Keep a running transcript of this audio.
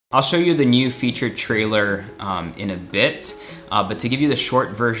I'll show you the new featured trailer in a bit, but to give you the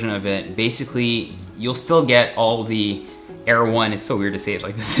short version of it, basically you'll still get all the Erwan, it's so weird to say it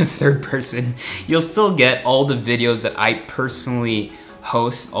like this in third person, you'll still get all the videos that I personally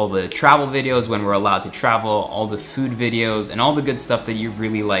host, all the travel videos when we're allowed to travel, all the food videos, and all the good stuff that you've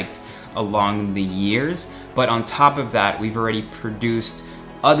really liked along the years. But on top of that, we've already produced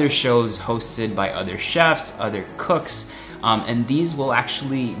other shows hosted by other chefs, other cooks, and these will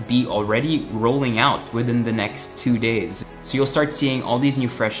actually be already rolling out within the next 2 days. So you'll start seeing all these new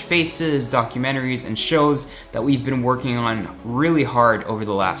fresh faces, documentaries, and shows that we've been working on really hard over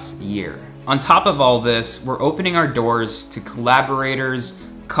the last year. On top of all this, we're opening our doors to collaborators,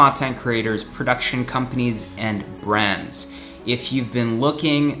 content creators, production companies, and brands. If you've been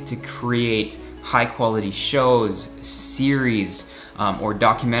looking to create high quality shows, series, or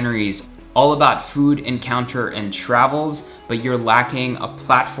documentaries all about food, encounter, and travels, but you're lacking a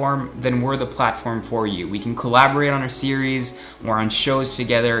platform, then we're the platform for you. We can collaborate on a series or on shows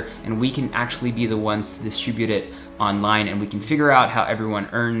together, and we can actually be the ones to distribute it online, and we can figure out how everyone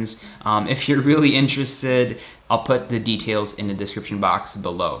earns. If you're really interested, I'll put the details in the description box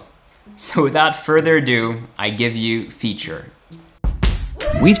below. So without further ado, I give you Feature.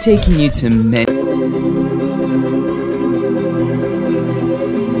 We've taken you to many...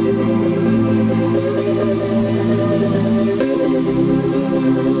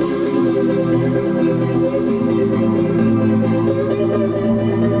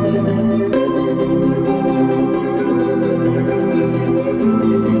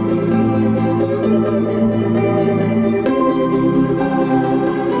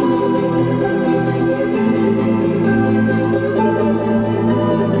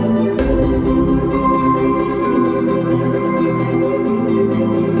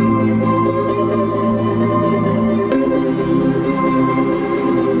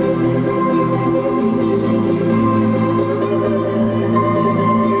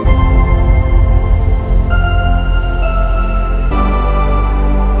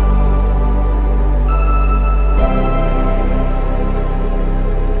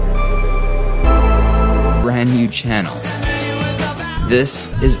 brand new channel. This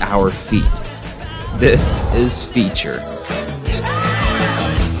is our feed. This is Feature.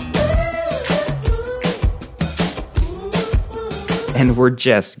 And we're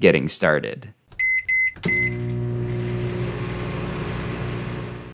just getting started.